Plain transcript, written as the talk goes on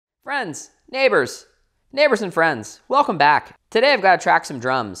Friends, neighbors and friends, welcome back. Today I've got to track some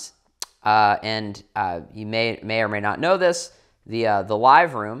drums. You may or may not know this, the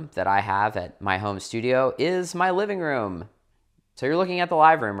live room that I have at my home studio is my living room. So you're looking at the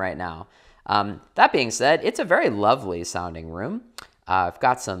live room right now. That being said, it's a very lovely sounding room. I've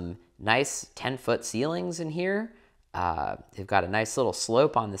got some nice 10-foot ceilings in here. They've got a nice little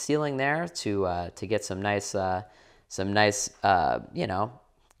slope on the ceiling there to get some nice,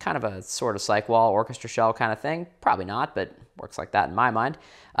 kind of a sort of psych wall, orchestra shell kind of thing. Probably not, but works like that in my mind.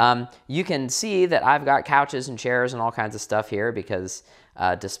 You can see that I've got couches and chairs and all kinds of stuff here because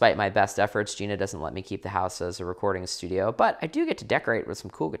despite my best efforts, Gina doesn't let me keep the house as a recording studio, but I do get to decorate with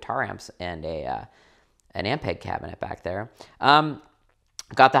some cool guitar amps and an Ampeg cabinet back there.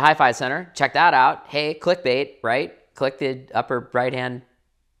 Got the Hi-Fi Center. Check that out. Hey, clickbait, right? Click the upper right-hand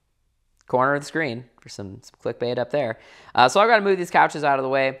corner of the screen for some clickbait up there. So I've got to move these couches out of the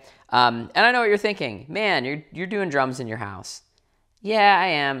way. And I know what you're thinking. Man, you're doing drums in your house. Yeah, I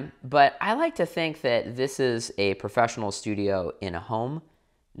am. But I like to think that this is a professional studio in a home,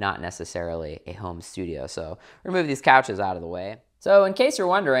 not necessarily a home studio. So remove these couches out of the way. So in case you're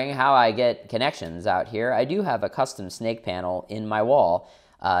wondering how I get connections out here, I do have a custom snake panel in my wall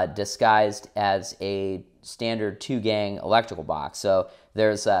disguised as a standard 2-gang electrical box. So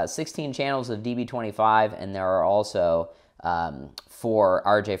there's 16 channels of DB25, and there are also 4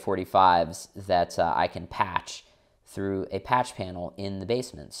 RJ45s that I can patch through a patch panel in the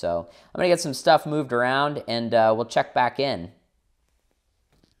basement. So I'm going to get some stuff moved around, and we'll check back in.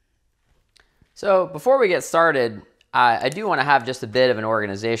 So before we get started, I do want to have just a bit of an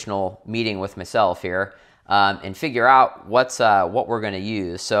organizational meeting with myself here and figure out what we're going to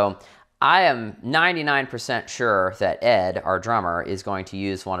use. So I am 99% sure that Ed, our drummer, is going to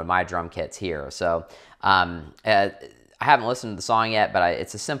use one of my drum kits here. So I haven't listened to the song yet, but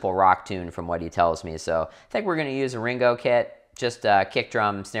it's a simple rock tune from what he tells me. So I think we're going to use a Ringo kit, just kick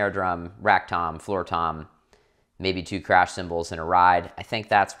drum, snare drum, rack tom, floor tom, maybe 2 crash cymbals and a ride. I think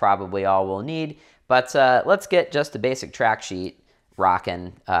that's probably all we'll need. But let's get just a basic track sheet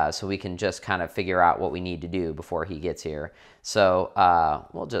rocking so we can just kind of figure out what we need to do before he gets here. So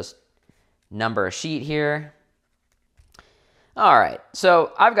we'll just number a sheet here. All right,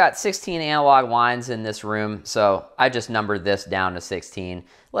 so I've got 16 analog lines in this room, so I just numbered this down to 16.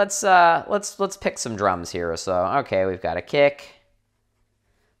 Let's pick some drums here. So okay, we've got a kick,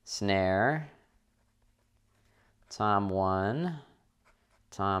 snare, tom 1,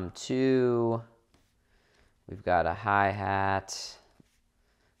 tom 2. We've got a hi-hat.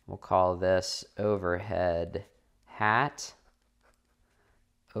 We'll call this overhead hat,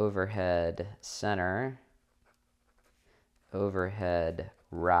 overhead center, overhead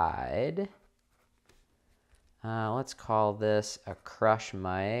ride. Let's call this a crush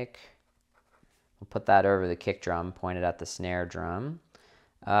mic. We'll put that over the kick drum pointed at the snare drum.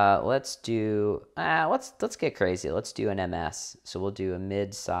 Let's get crazy. Let's do an MS. So we'll do a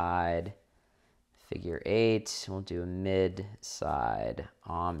mid-side figure 8. We'll do a mid-side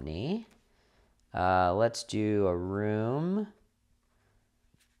Omni. Let's do a room,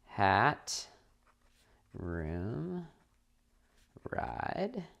 hat, room,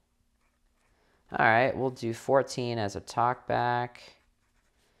 ride. All right, we'll do 14 as a talkback.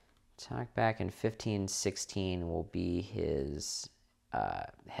 Talkback, and 15, 16 will be his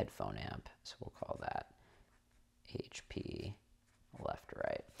headphone amp. So we'll call that HP left,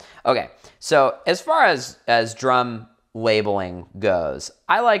 right. Okay, so as far as drum labeling goes,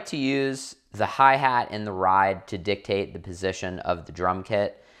 I like to use the hi-hat and the ride to dictate the position of the drum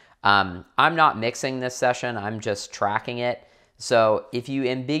kit. I'm not mixing this session, I'm just tracking it. So if you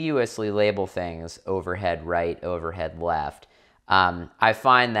ambiguously label things overhead right, overhead left, I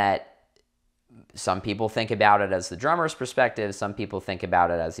find that some people think about it as the drummer's perspective, some people think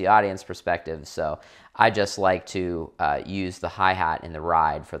about it as the audience perspective. So I just like to use the hi-hat and the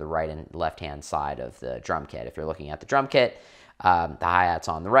ride for the right and left-hand side of the drum kit. If you're looking at the drum kit, the hi-hat's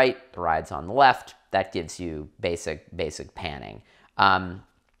on the right, the ride's on the left. That gives you basic panning. Another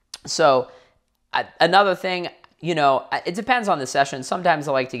thing, it depends on the session. Sometimes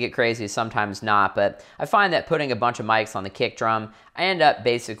I like to get crazy, sometimes not, but I find that putting a bunch of mics on the kick drum, I end up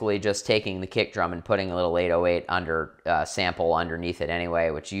basically just taking the kick drum and putting a little 808 sample underneath it anyway,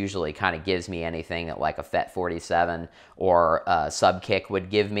 which usually kind of gives me anything that like a FET 47 or a sub kick would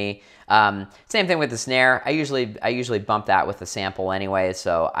give me. Same thing with the snare. I usually bump that with the sample anyway,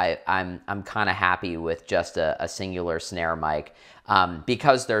 so I'm kind of happy with just a singular snare mic.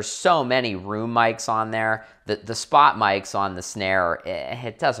 Because there's so many room mics on there, the spot mics on the snare,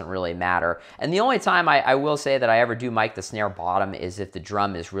 it doesn't really matter. And the only time I will say that I ever do mic the snare bottom is if the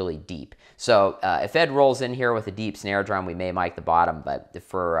drum is really deep. So if Ed rolls in here with a deep snare drum, we may mic the bottom, but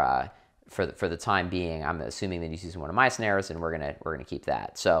for the time being, I'm assuming that he's using one of my snares, and we're gonna keep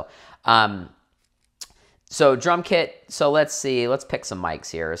that. So so drum kit. So let's see. Let's pick some mics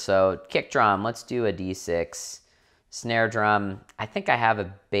here. So kick drum. Let's do a D6. Snare drum. I think I have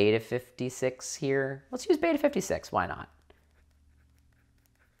a Beta 56 here. Let's use Beta 56. Why not?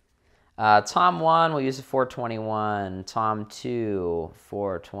 Tom 1, we'll use a 421. Tom 2,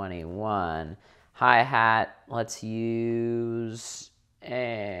 421. Hi-hat, let's use,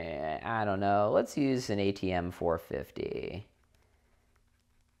 I don't know, let's use an ATM 450.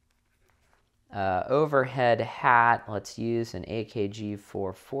 Overhead hat, let's use an AKG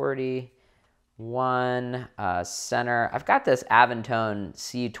 440. Center, I've got this Aventone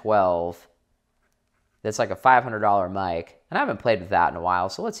C12. That's like a $500 mic, and I haven't played with that in a while,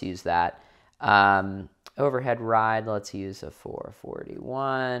 so let's use that. Overhead ride, let's use a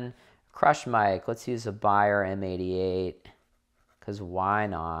 441. Crush mic, let's use a Beyer M88, because why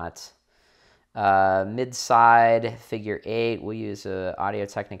not? Mid-side, figure 8, we'll use a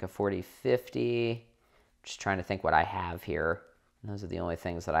Audio-Technica 4050. Just trying to think what I have here. Those are the only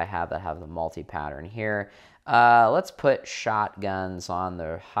things that I have that have the multi-pattern here. Let's put shotguns on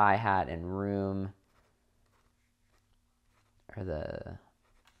the hi-hat and room. Or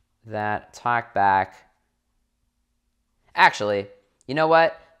that talk back. Actually, you know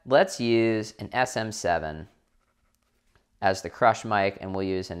what? Let's use an SM7 as the crush mic, and we'll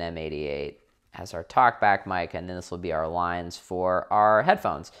use an M88 as our talkback mic, and then this will be our lines for our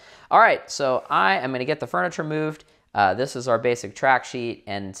headphones. All right, so I am going to get the furniture moved. This is our basic track sheet,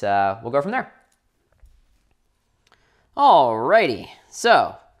 and we'll go from there. Alrighty,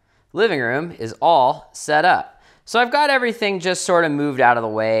 so living room is all set up. So I've got everything just sort of moved out of the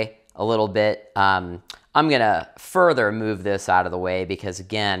way a little bit. I'm going to further move this out of the way because,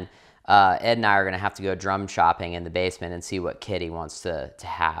 again, Ed and I are going to have to go drum shopping in the basement and see what kit he wants to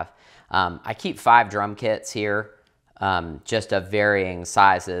have. I keep 5 drum kits here, just of varying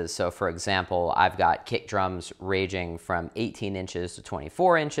sizes. So, for example, I've got kick drums ranging from 18 inches to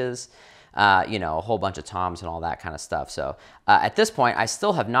 24 inches. You know, a whole bunch of toms and all that kind of stuff. So at this point, I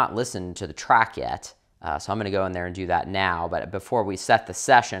still have not listened to the track yet. So I'm going to go in there and do that now. But before we set the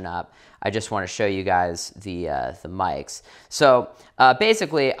session up, I just want to show you guys the mics. So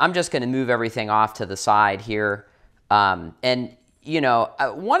basically, I'm just going to move everything off to the side here. And, you know,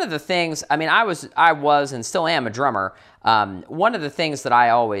 one of the things, I mean, I was and still am a drummer. One of the things that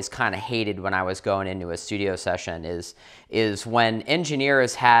I always kind of hated when I was going into a studio session is when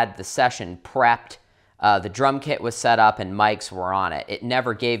engineers had the session prepped, the drum kit was set up and mics were on it. It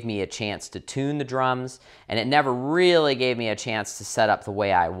never gave me a chance to tune the drums, and it never really gave me a chance to set up the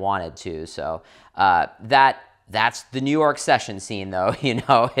way I wanted to. So that's the New York session scene, though. You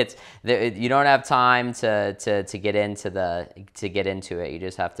know, you don't have time to get into it. You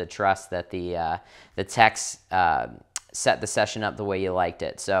just have to trust that the techs set the session up the way you liked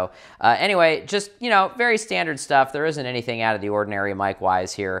it. So anyway, just, you know, very standard stuff. There isn't anything out of the ordinary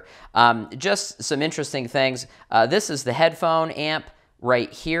mic-wise here. Just some interesting things. This is the headphone amp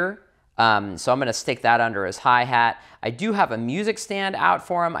right here. So I'm going to stick that under his hi-hat. I do have a music stand out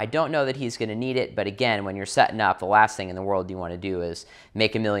for him. I don't know that he's going to need it, but again, when you're setting up, the last thing in the world you want to do is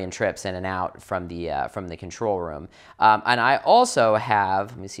make a million trips in and out from the control room. And I also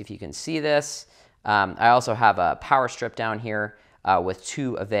have, let me see if you can see this, I also have a power strip down here with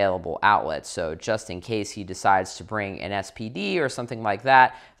 2 available outlets. So just in case he decides to bring an SPD or something like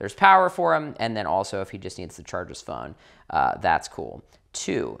that, there's power for him. And then also if he just needs to charge his phone, that's cool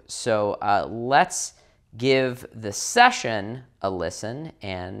too. So let's give the session a listen,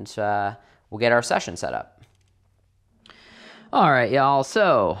 and we'll get our session set up. All right, y'all,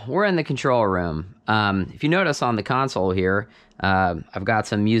 so we're in the control room. If you notice on the console here, I've got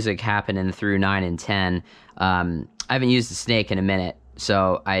some music happening through 9 and 10. I haven't used the snake in a minute,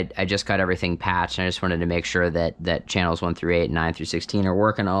 so I just got everything patched, and I just wanted to make sure that channels 1 through 8 and 9 through 16 are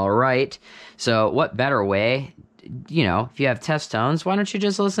working all right. So what better way, you know, if you have test tones, why don't you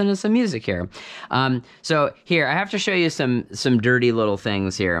just listen to some music here? So here, I have to show you some dirty little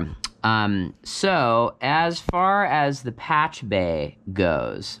things here. So as far as the patch bay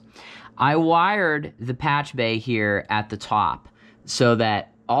goes, I wired the patch bay here at the top so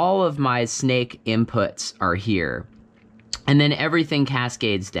that all of my snake inputs are here, and then everything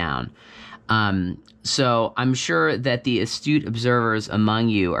cascades down. So I'm sure that the astute observers among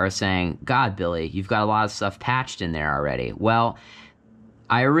you are saying, God, Billy, you've got a lot of stuff patched in there already. Well,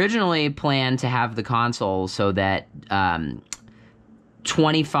 I originally planned to have the console so that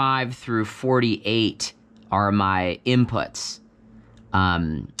 25 through 48 are my inputs.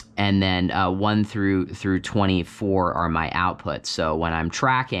 And then 1 through 24 are my outputs. So when I'm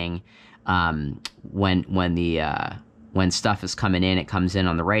tracking, when stuff is coming in, it comes in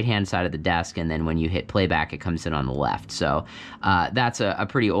on the right-hand side of the desk, and then when you hit playback, it comes in on the left. So that's a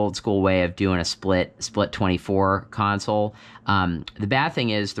pretty old-school way of doing a split 24 console. The bad thing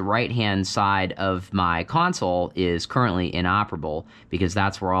is the right-hand side of my console is currently inoperable because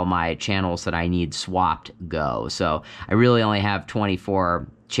that's where all my channels that I need swapped go. So I really only have 24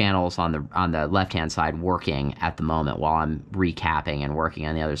 channels on the left-hand side working at the moment while I'm recapping and working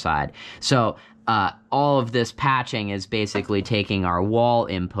on the other side. So all of this patching is basically taking our wall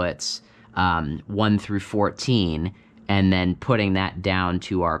inputs 1 through 14 and then putting that down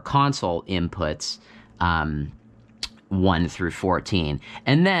to our console inputs 1 through 14.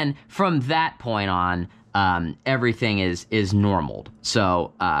 And then from that point on, everything is normaled.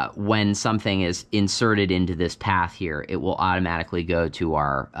 So when something is inserted into this path here, it will automatically go to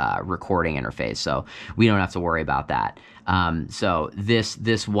our recording interface. So we don't have to worry about that. So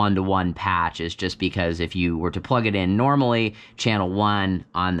this one-to-one patch is just because if you were to plug it in normally, channel 1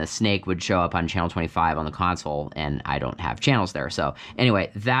 on the Snake would show up on channel 25 on the console, and I don't have channels there. So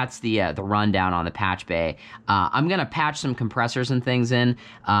anyway, that's the rundown on the patch bay. I'm gonna patch some compressors and things in.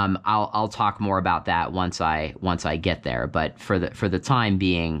 I'll talk more about that once I get there. But for the time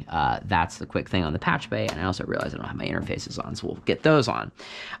being, that's the quick thing on the patch bay. And I also realize I don't have my interfaces on, so we'll get those on.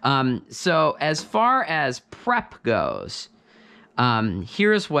 So as far as prep goes,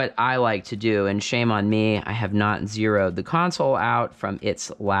 here's what I like to do, and shame on me, I have not zeroed the console out from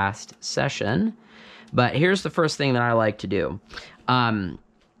its last session, but here's the first thing that I like to do.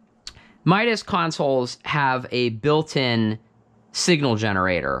 Midas consoles have a built-in signal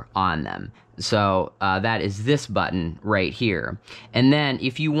generator on them. So that is this button right here. And then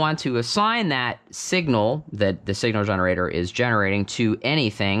if you want to assign that signal that the signal generator is generating to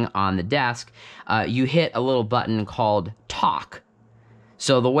anything on the desk, you hit a little button called Talk.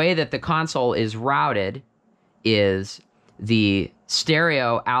 So the way that the console is routed is the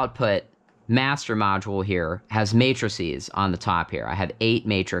stereo output master module here has matrices on the top here. I have 8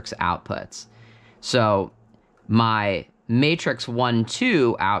 matrix outputs. So my matrix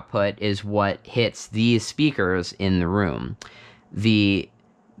 1-2 output is what hits these speakers in the room. The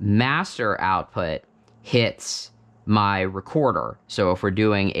master output hits my recorder. So if we're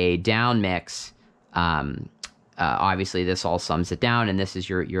doing a down mix, obviously this all sums it down, and this is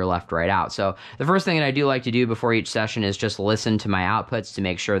your left, right, out. So the first thing that I do like to do before each session is just listen to my outputs to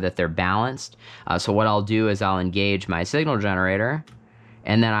make sure that they're balanced. So what I'll do is I'll engage my signal generator,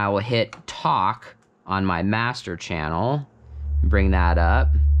 and then I will hit Talk on my master channel, bring that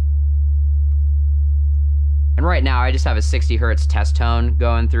up. And right now I just have a 60 hertz test tone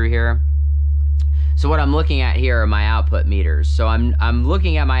going through here. So what I'm looking at here are my output meters. So I'm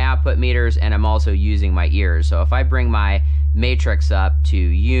looking at my output meters, and I'm also using my ears. So if I bring my matrix up to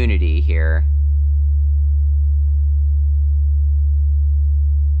unity here,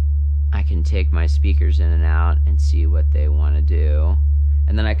 I can take my speakers in and out and see what they want to do.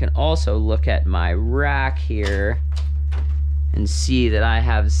 And then I can also look at my rack here and see that I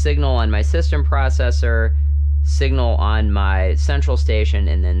have signal on my system processor, signal on my central station,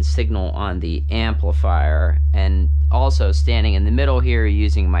 and then signal on the amplifier. And also standing in the middle here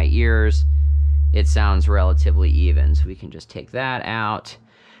using my ears, it sounds relatively even. So we can just take that out.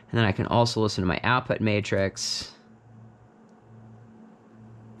 And then I can also listen to my output matrix.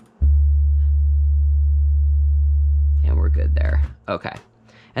 And we're good there. Okay.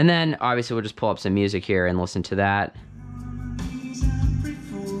 And then obviously we'll just pull up some music here and listen to that.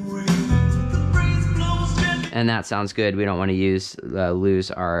 And that sounds good. We don't want to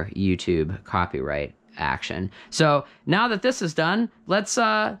lose our YouTube copyright action. So now that this is done, let's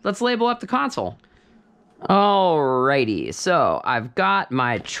label up the console. Alrighty, so I've got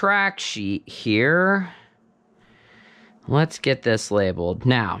my track sheet here. Let's get this labeled.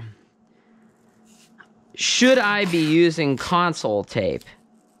 Now, should I be using console tape?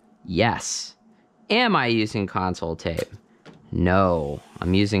 Yes. Am I using console tape? No,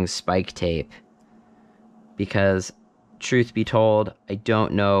 I'm using spike tape. Because, truth be told, I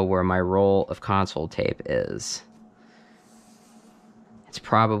don't know where my roll of console tape is. It's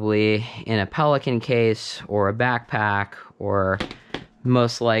probably in a Pelican case or a backpack, or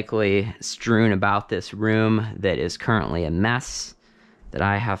most likely strewn about this room that is currently a mess that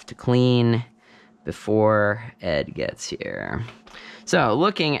I have to clean before Ed gets here. So,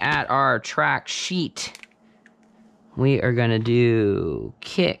 looking at our track sheet, we are going to do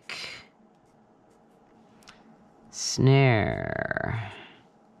kick, snare,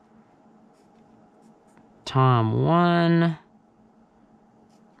 tom 1,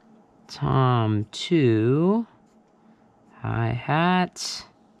 tom 2, hi-hat,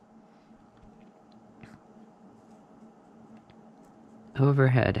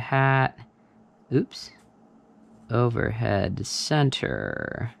 overhead hat, oops, overhead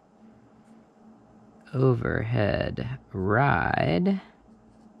center, overhead ride.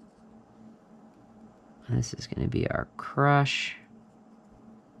 This is going to be our crush.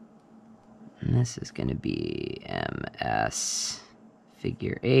 And this is going to be MS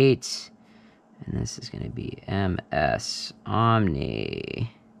figure 8. And this is going to be MS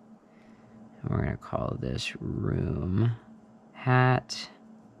Omni. And we're going to call this room hat,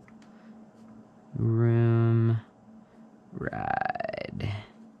 room ride.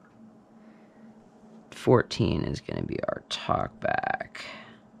 14 is going to be our talkback.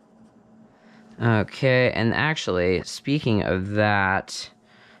 Okay, and actually, speaking of that,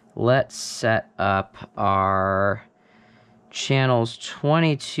 let's set up our channels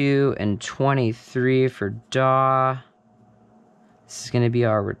 22 and 23 for DAW. This is going to be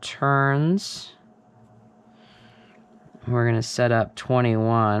our returns. We're going to set up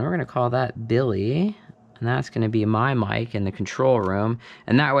 21. We're going to call that Billy. And that's going to be my mic in the control room.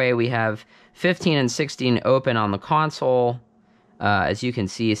 And that way we have 15 and 16 open on the console. As you can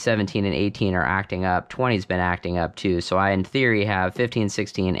see, 17 and 18 are acting up. 20's been acting up too. So I, in theory, have 15,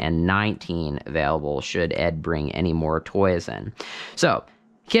 16, and 19 available should Ed bring any more toys in. So,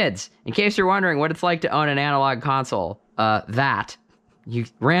 kids, in case you're wondering what it's like to own an analog console,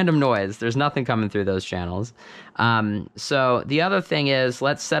 random noise. There's nothing coming through those channels. So the other thing is,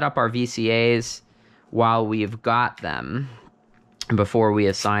 let's set up our VCAs while we've got them before we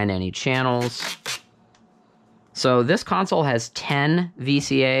assign any channels. So this console has 10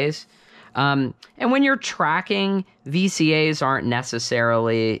 VCAs. And when you're tracking, VCAs aren't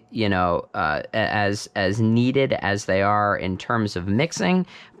necessarily, as needed as they are in terms of mixing,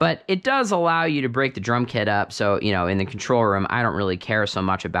 but it does allow you to break the drum kit up. So, in the control room, I don't really care so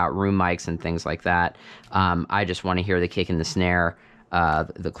much about room mics and things like that. I just want to hear the kick and the snare,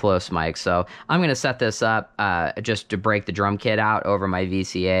 the close mic. So I'm going to set this up just to break the drum kit out over my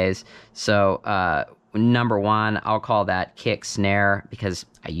VCAs. So, number 1, I'll call that kick snare because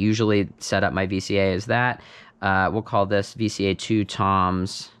I usually set up my VCA as that. We'll call this VCA 2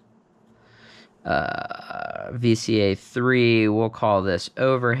 toms. VCA 3, we'll call this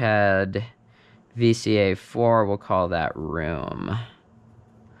overhead. VCA 4, we'll call that room.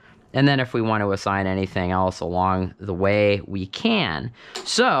 And then if we want to assign anything else along the way, we can.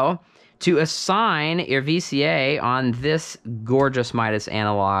 So to assign your VCA on this gorgeous Midas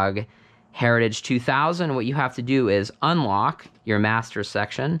Analog Heritage 2000, what you have to do is unlock your master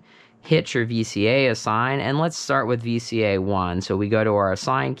section, hit your VCA assign, and let's start with VCA 1. So we go to our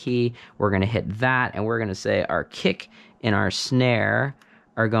assign key, we're going to hit that, and we're going to say our kick and our snare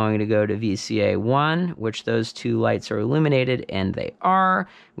are going to go to VCA 1, which those two lights are illuminated, and they are.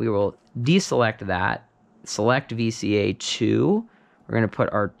 We will deselect that, select VCA 2. We're going to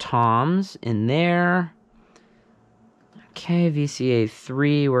put our toms in there. Okay, VCA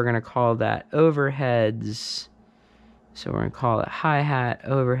 3, we're going to call that overheads. So we're going to call it hi-hat,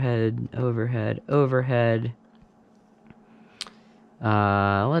 overhead, overhead, overhead.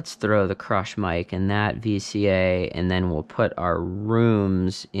 Let's throw the crush mic in that VCA, and then we'll put our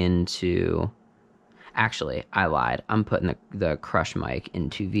rooms into... Actually, I lied. I'm putting the crush mic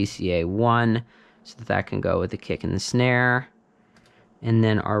into VCA 1 so that can go with the kick and the snare. And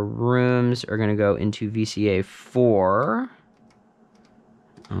then our rooms are going to go into VCA 4.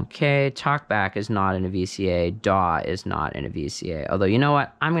 Okay, talkback is not in a VCA. DAW is not in a VCA. Although, you know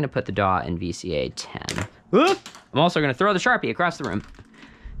what? I'm going to put the DAW in VCA 10. Whoop! I'm also going to throw the Sharpie across the room.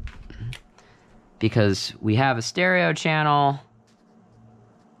 Because we have a stereo channel.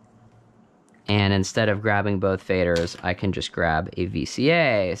 And instead of grabbing both faders, I can just grab a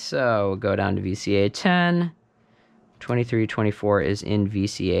VCA. So we'll go down to VCA 10. 23, 24 is in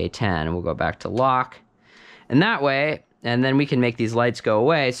VCA 10. And we'll go back to lock. And that way, and then we can make these lights go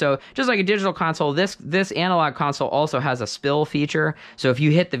away. So just like a digital console, this analog console also has a spill feature. So if you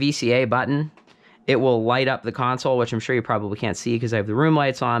hit the VCA button, it will light up the console, which I'm sure you probably can't see because I have the room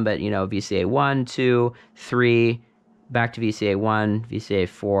lights on, but VCA 1, 2, 3, back to VCA 1, VCA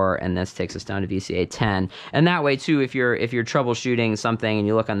 4, and this takes us down to VCA 10. And that way, too, if you're troubleshooting something and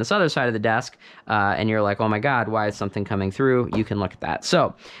you look on this other side of the desk and you're like, oh my God, why is something coming through? You can look at that.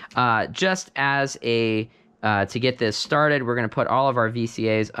 So just as to get this started, we're going to put all of our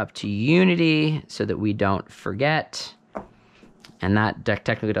VCAs up to Unity so that we don't forget. And that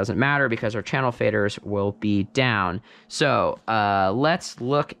technically doesn't matter because our channel faders will be down. So let's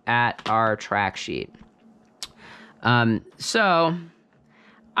look at our track sheet. So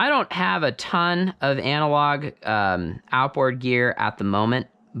I don't have a ton of analog outboard gear at the moment,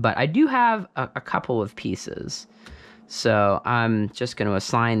 but I do have a couple of pieces. So I'm just going to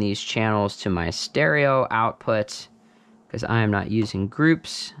assign these channels to my stereo output because I am not using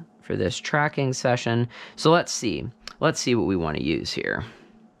groups for this tracking session. So let's see. Let's see what we want to use here.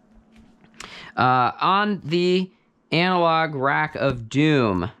 On the analog rack of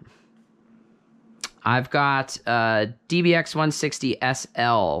doom, I've got DBX 160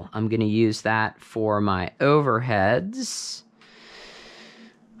 SL. I'm going to use that for my overheads.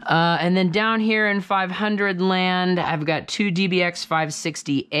 And then down here in 500 land, I've got two DBX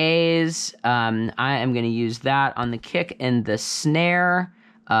 560As. I am going to use that on the kick and the snare.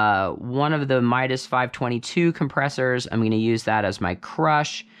 One of the Midas 522 compressors, I'm going to use that as my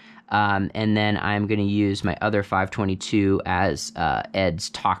crush. And then I'm going to use my other 522 as Ed's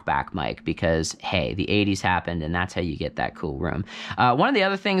talkback mic because, hey, the 80s happened and that's how you get that cool room. One of the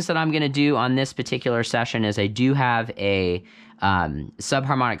other things that I'm going to do on this particular session is I do have a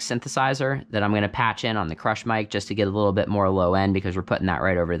subharmonic synthesizer that I'm going to patch in on the crush mic just to get a little bit more low end because we're putting that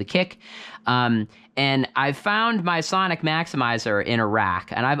right over the kick. And I found my Sonic Maximizer in a rack,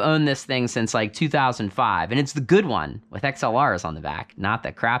 and I've owned this thing since like 2005, and it's the good one with XLRs on the back, not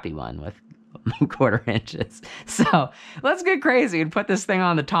the crappy one with 1/4 inches. So let's get crazy and put this thing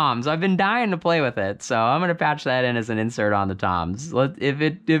on the toms. I've been dying to play with it, so I'm gonna patch that in as an insert on the toms. If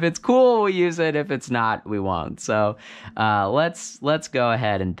it's cool, we'll use it. If it's not, we won't. So let's go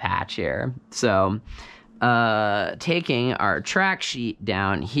ahead and patch here. So taking our track sheet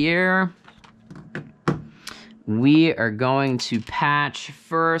down here, we are going to patch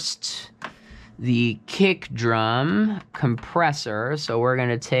first the kick drum compressor. So we're going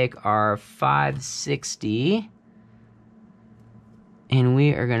to take our 560 and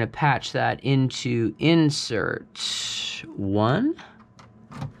we are going to patch that into insert 1,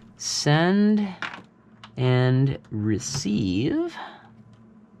 send, and receive.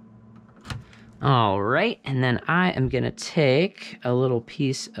 All right, and then I am going to take a little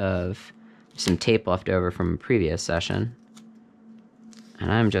piece of some tape left over from a previous session,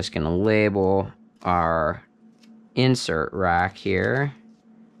 and I'm just going to label our insert rack here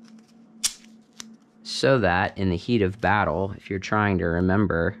so that in the heat of battle, if you're trying to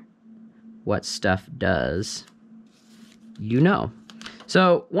remember what stuff does, you know.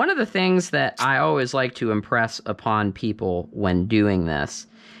 So one of the things that I always like to impress upon people when doing this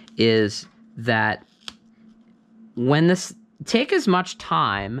is that when this, take as much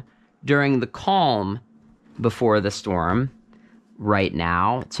time during the calm before the storm right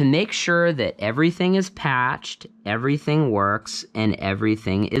now to make sure that everything is patched, everything works, and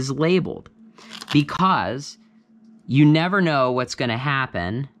everything is labeled. Because you never know what's going to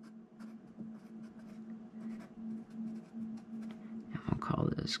happen. I'll call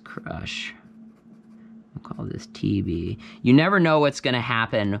this crush. I'll call this TB. You never know what's going to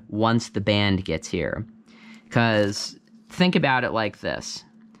happen once the band gets here. Because think about it like this.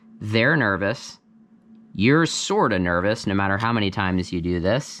 They're nervous. You're sort of nervous, no matter how many times you do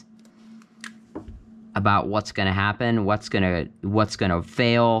this, about what's going to happen, what's going to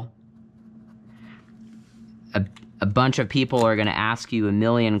fail. A bunch of people are going to ask you a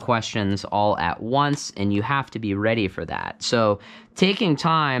million questions all at once, and you have to be ready for that. So taking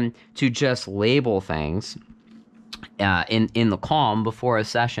time to just label things in the calm before a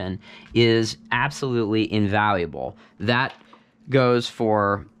session is absolutely invaluable. That goes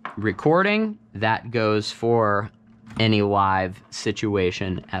for recording, that goes for any live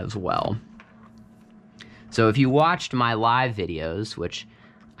situation as well. So if you watched my live videos, which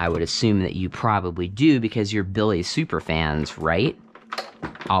I would assume that you probably do because you're Billy super fans, right?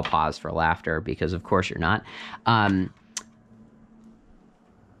 I'll pause for laughter because of course you're not.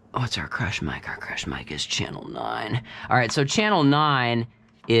 What's our crush mic? Our crush mic is channel 9. All right, so channel 9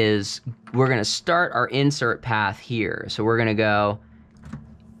 is, we're gonna start our insert path here. So we're gonna go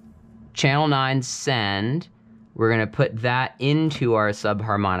channel 9 send. We're gonna put that into our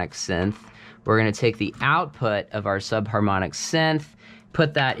subharmonic synth. We're gonna take the output of our subharmonic synth,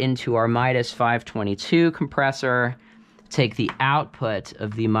 put that into our Midas 522 compressor, take the output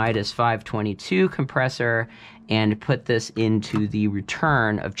of the Midas 522 compressor, and put this into the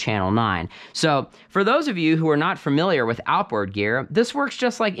return of channel 9. So for those of you who are not familiar with outboard gear, this works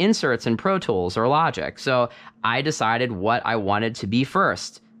just like inserts in Pro Tools or Logic. So I decided what I wanted to be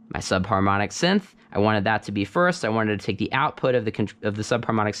first. My subharmonic synth, I wanted that to be first. I wanted to take the output of the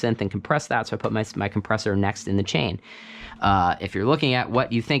subharmonic synth and compress that, so I put my compressor next in the chain. If you're looking at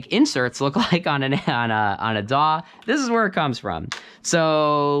what you think inserts look like on a DAW, this is where it comes from.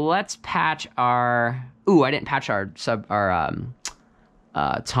 So let's patch our. Ooh, I didn't patch our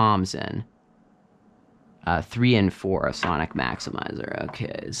toms in. 3 and 4, a sonic maximizer.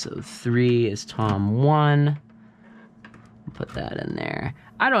 Okay, so 3 is tom 1. Put that in there.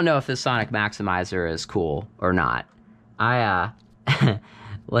 I don't know if this sonic maximizer is cool or not.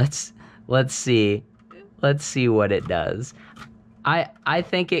 Let's see. Let's see what it does. I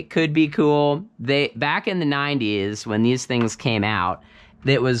think it could be cool. Back in the 90s when these things came out,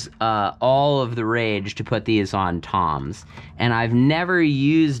 it was all of the rage to put these on toms. And I've never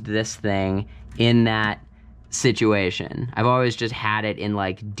used this thing in that situation. I've always just had it in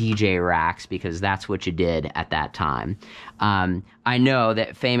like DJ racks because that's what you did at that time. I know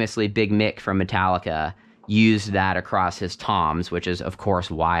that famously Big Mick from Metallica used that across his toms, which is of course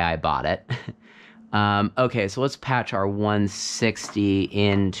why I bought it. Okay, so let's patch our 160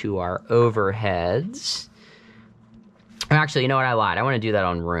 into our overheads. Actually, you know what? I lied. I want to do that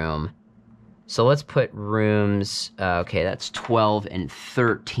on room. So let's put rooms. Okay, that's 12 and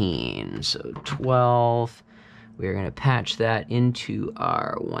 13. So 12. We're going to patch that into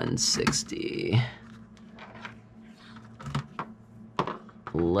our 160.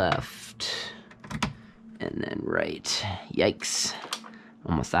 Left. And then right. Yikes.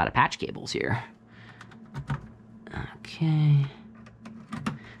 Almost out of patch cables here. Okay.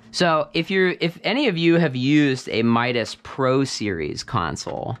 So if any of you have used a Midas Pro Series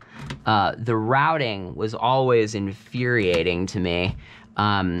console, the routing was always infuriating to me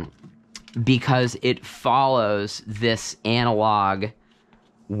because it follows this analog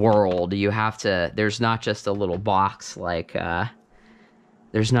world. You have to. There's not just a little box like.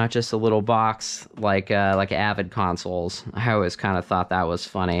 There's not just a little box like Avid consoles. I always kind of thought that was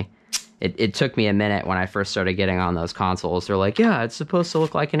funny. It took me a minute when I first started getting on those consoles. They're like, yeah, it's supposed to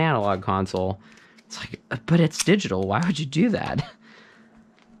look like an analog console. It's like, but it's digital. Why would you do that?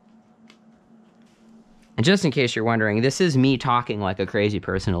 And just in case you're wondering, this is me talking like a crazy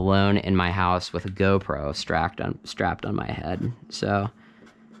person alone in my house with a GoPro strapped on my head. So,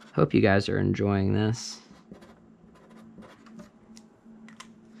 hope you guys are enjoying this.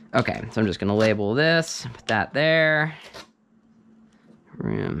 Okay, so I'm just gonna label this, put that there.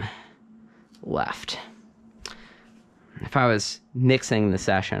 Room left. If I was mixing the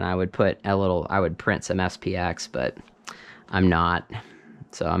session, I would print some SPX, but I'm not.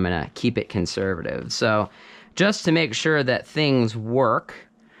 So I'm gonna keep it conservative. So just to make sure that things work,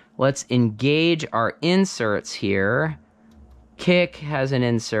 let's engage our inserts here. Kick has an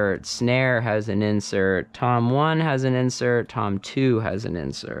insert, snare has an insert, tom 1 has an insert, tom 2 has an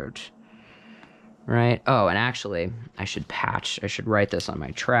insert. Right? Oh, and actually, I should write this on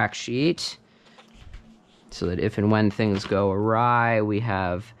my track sheet so that if and when things go awry, we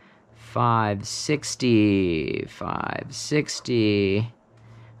have 560.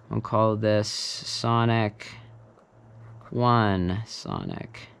 I'll call this Sonic 1,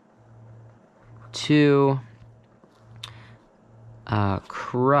 Sonic 2.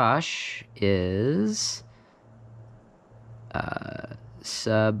 Crush is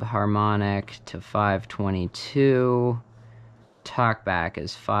subharmonic to 522. Talkback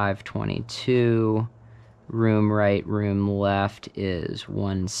is 522. Room right, room left is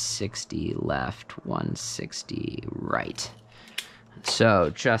 160 left, 160 right.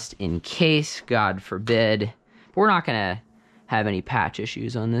 So just in case, God forbid, we're not gonna have any patch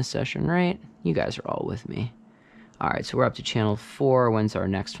issues on this session, right? You guys are all with me. All right, so we're up to channel 4. When's our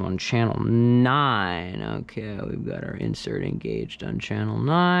next one? Channel 9. Okay, we've got our insert engaged on channel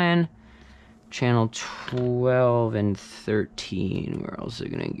 9. Channel 12 and 13, we're also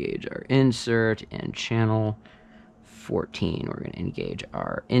going to engage our insert. And channel 14, we're going to engage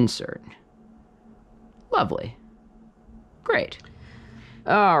our insert. Lovely. Great.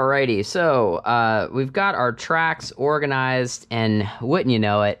 Alrighty, so we've got our tracks organized, and wouldn't you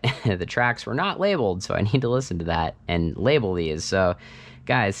know it, the tracks were not labeled, so I need to listen to that and label these. So,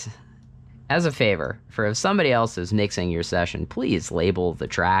 guys, as a favor, for if somebody else is mixing your session, please label the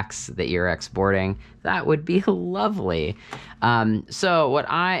tracks that you're exporting. That would be lovely. So what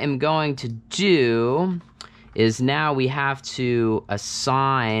I am going to do is now we have to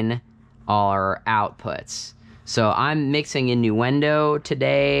assign our outputs. So I'm mixing Innuendo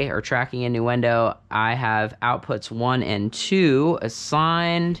today, or tracking Innuendo. I have outputs 1 and 2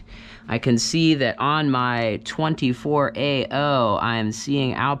 assigned. I can see that on my 24AO, I am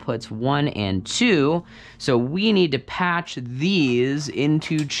seeing outputs 1 and 2. So we need to patch these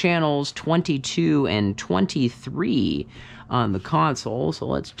into channels 22 and 23 on the console. So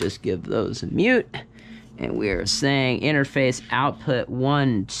let's just give those a mute. And we're saying interface output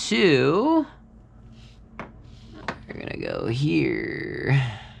 1, 2. We're gonna go here.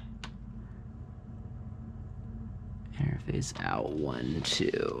 Interface out 1,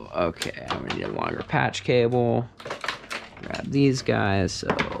 2. Okay, I'm gonna need a longer patch cable. Grab these guys. So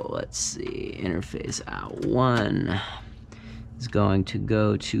let's see. Interface out 1 is going to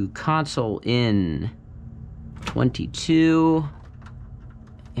go to console in 22.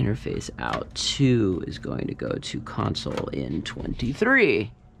 Interface out 2 is going to go to console in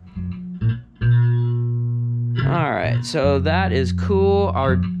 23. All right, so that is cool.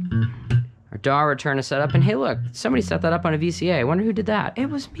 Our DAW return is set up, and hey, look, somebody set that up on a VCA. I wonder who did that. It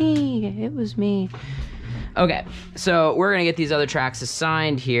was me. It was me. Okay, so we're gonna get these other tracks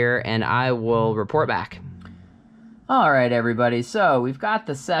assigned here, and I will report back. All right, everybody. So we've got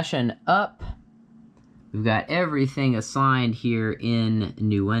the session up. We've got everything assigned here in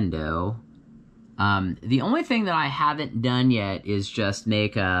Nuendo. The only thing that I haven't done yet is just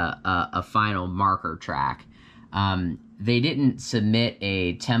make a final marker track. They didn't submit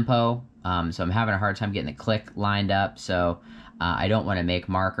a tempo, so I'm having a hard time getting the click lined up, so I don't want to make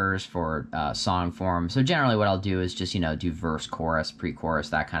markers for song form. So generally what I'll do is just, do verse, chorus, pre-chorus,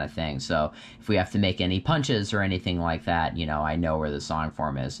 that kind of thing. So if we have to make any punches or anything like that, I know where the song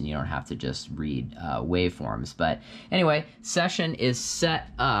form is, and you don't have to just read waveforms. But anyway, session is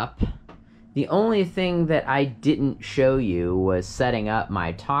set up. The only thing that I didn't show you was setting up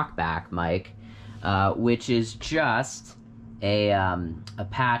my TalkBack mic, which is just a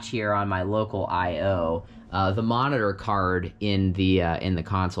patch here on my local I/O. The monitor card in the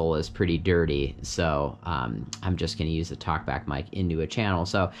console is pretty dirty, so I'm just going to use the TalkBack mic into a channel.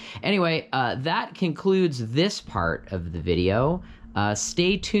 So anyway, that concludes this part of the video.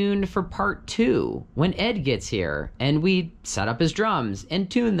 Stay tuned for part 2 when Ed gets here and we set up his drums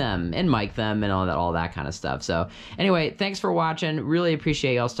and tune them and mic them and all that kind of stuff. So anyway, thanks for watching. Really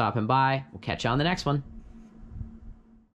appreciate y'all stopping by. We'll catch you on the next one.